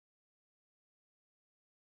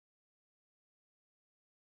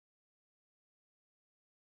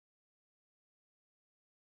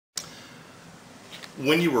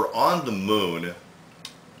When you were on the moon,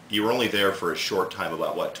 you were only there for a short time,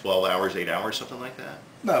 about what, 12 hours, 8 hours, something like that?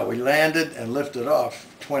 No, we landed and lifted off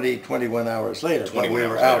 21 hours later, but 21 we hours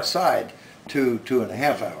were later. outside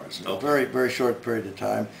 2.5 hours. A Okay. very, very short period of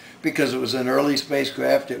time. Because it was an early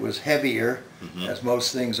spacecraft, it was heavier, as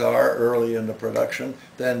most things are early in the production,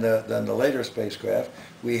 than the later spacecraft.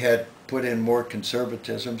 We had put in more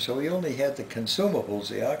conservatism, so we only had the consumables,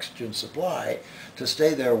 the oxygen supply, to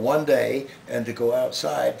stay there one day and to go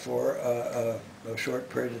outside for a short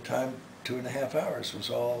period of time. 2.5 hours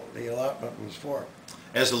was all the allotment was for.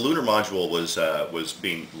 As the lunar module was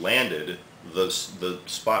being landed, the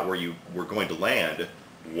spot where you were going to land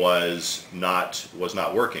was not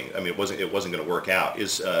working. I mean, it wasn't going to work out.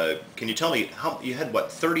 Can you tell me how you had,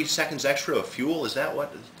 what, 30 seconds extra of fuel? Is that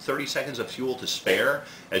what, 30 seconds of fuel to spare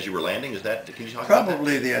as you were landing? Is that, can you talk about that?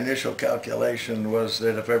 Probably the initial calculation was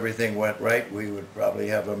that if everything went right, we would probably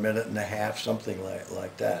have a minute and a half, something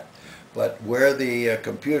like that. But where the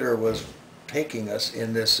computer was taking us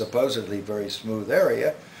in this supposedly very smooth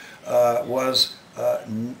area was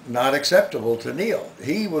not acceptable to Neil.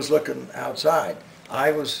 He was looking outside.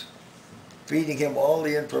 I was feeding him all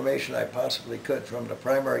the information I possibly could from the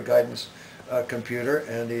primary guidance computer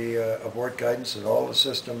and the abort guidance and all the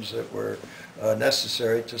systems that were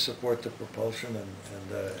necessary to support the propulsion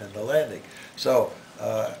and the landing. So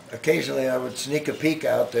occasionally I would sneak a peek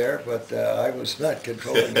out there, but I was not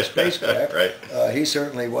controlling the spacecraft. Right. He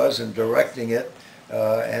certainly was in directing it,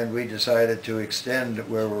 and we decided to extend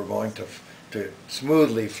where we're going to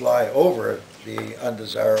smoothly fly over the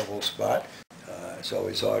undesirable spot. So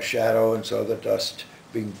we saw a shadow and saw the dust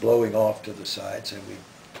being blowing off to the sides, and we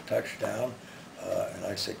touched down. And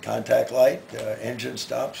I said, contact light, engine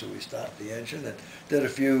stop, so we stopped the engine and did a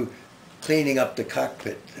few cleaning up the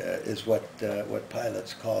cockpit, is what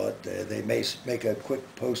pilots call it. They may make a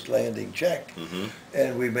quick post-landing check,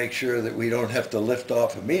 and we make sure that we don't have to lift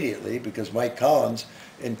off immediately, because Mike Collins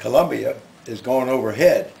in Columbia is going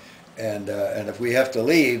overhead. And if we have to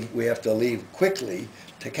leave quickly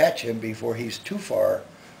to catch him before he's too far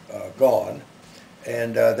gone.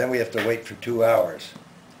 And then we have to wait for 2 hours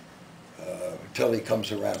until he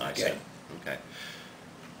comes around again.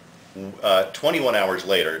 Okay. 21 hours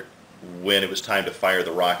later, when it was time to fire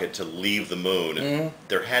the rocket to leave the moon,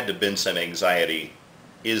 there had to have been some anxiety.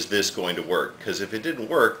 Is this going to work? Because if it didn't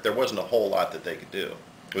work, there wasn't a whole lot that they could do.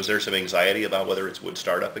 Was there some anxiety about whether it would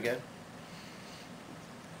start up again?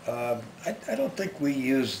 I don't think we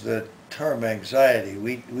use the term anxiety.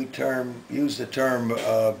 We use the term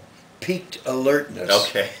peaked alertness.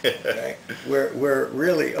 Okay. Okay? We're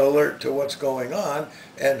really alert to what's going on,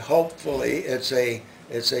 and hopefully it's a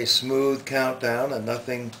smooth countdown and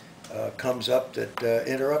nothing comes up that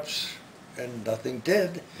interrupts, and nothing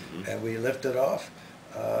did, and we lifted off.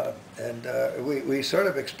 We sort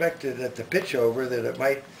of expected at the pitch over that it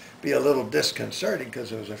might be a little disconcerting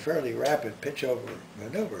because it was a fairly rapid pitch over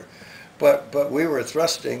maneuver. But we were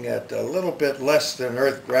thrusting at a little bit less than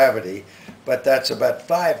Earth gravity, but that's about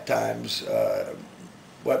 5 times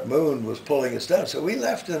what Moon was pulling us down. So we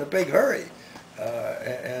left in a big hurry,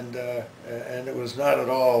 and it was not at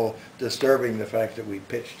all disturbing, the fact that we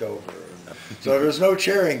pitched over. So there's no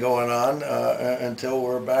cheering going on until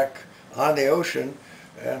we're back on the ocean,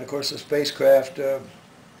 and of course the spacecraft,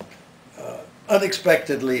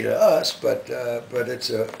 unexpectedly to us, but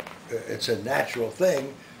it's a natural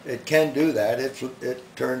thing. It can do that.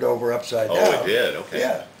 It turned over upside down. Oh, it did. Okay.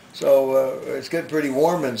 Yeah. So it's getting pretty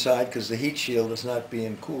warm inside because the heat shield is not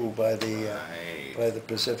being cooled by the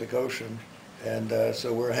Pacific Ocean, and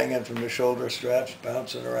so we're hanging from the shoulder straps,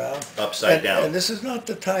 bouncing around Upside down. And this is not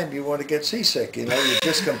the time you want to get seasick. You know, you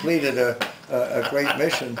just completed a great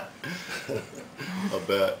mission. I'll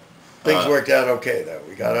bet. Things worked out okay, though.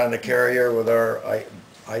 We got on the carrier with our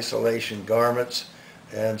isolation garments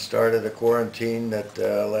and started a quarantine that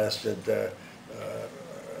lasted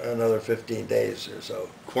another 15 days or so.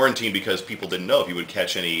 Quarantine because people didn't know if you would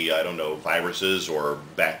catch any, I don't know, viruses or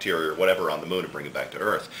bacteria or whatever on the moon and bring it back to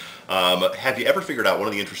Earth. Have you ever figured out, one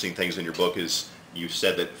of the interesting things in your book is you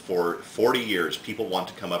said that for 40 years people want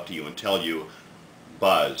to come up to you and tell you,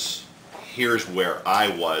 Buzz, here's where I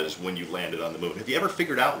was when you landed on the moon. Have you ever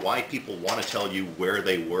figured out why people want to tell you where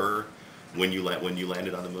they were when you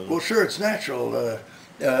landed on the moon? Well, sure, it's natural.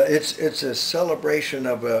 It's a celebration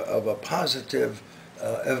of a positive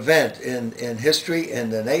event in history, in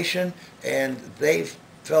the nation, and they've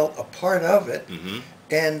felt a part of it,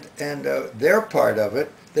 and they're part of it.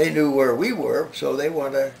 They knew where we were, so they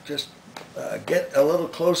want to just get a little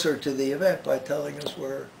closer to the event by telling us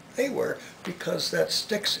where they were, because that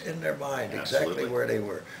sticks in their mind exactly Absolutely. where they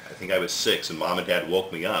were. I think I was 6, and Mom and Dad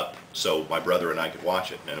woke me up so my brother and I could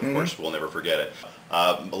watch it, and of course we'll never forget it.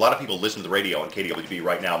 A lot of people listening to the radio on KDWB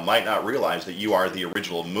right now might not realize that you are the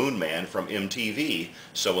original Moon Man from MTV.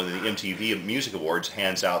 So when the MTV Music Awards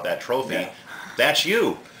hands out that trophy, that's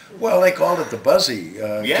you. Well, they called it the Buzzy,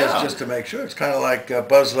 just to make sure. It's kind of like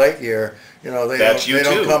Buzz Lightyear. You know, they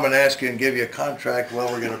don't come and ask you and give you a contract.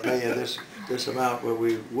 Well, we're going to pay you this amount, but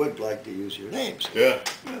we would like to use your names. Yeah.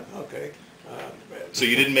 Okay. So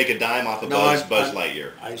you didn't make a dime off of Buzz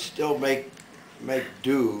Lightyear? I still make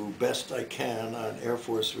do best I can on Air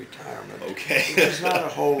Force retirement. Okay. It's not a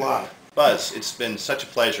whole lot. Buzz, it's been such a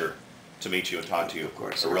pleasure to meet you and talk to you. Of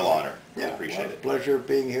course. It's a real honor. Yeah, I appreciate it. Pleasure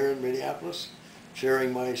being here in Minneapolis,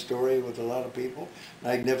 sharing my story with a lot of people.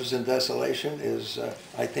 Magnificent Desolation is,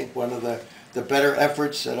 I think, one of the better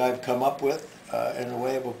efforts that I've come up with in the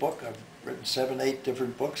way of a book. I've written 7, 8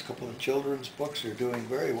 different books. A couple of children's books are doing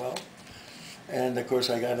very well. And of course,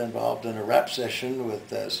 I got involved in a rap session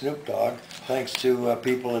with Snoop Dogg, thanks to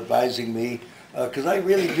people advising me, because I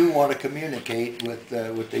really do want to communicate with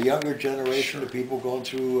the younger generation, the people going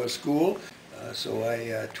through school. So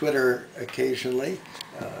I Twitter occasionally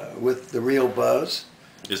with The Real Buzz.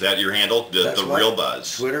 Is that your handle? The Real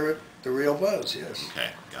Buzz? Twitter, The Real Buzz, yes.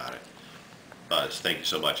 Okay, got it. Buzz, thank you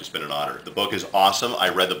so much. It's been an honor. The book is awesome. I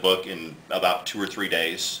read the book in about 2 or 3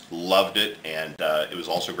 days. Loved it, and it was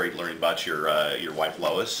also great learning about your wife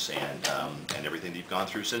Lois and everything that you've gone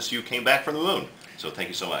through since you came back from the moon. So thank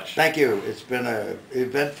you so much. Thank you. It's been an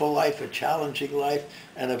eventful life, a challenging life,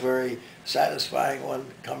 and a very satisfying one,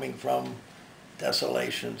 coming from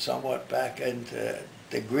desolation somewhat back into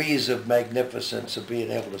degrees of magnificence of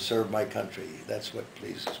being able to serve my country. That's what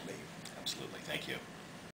pleases me. Absolutely. Thank you.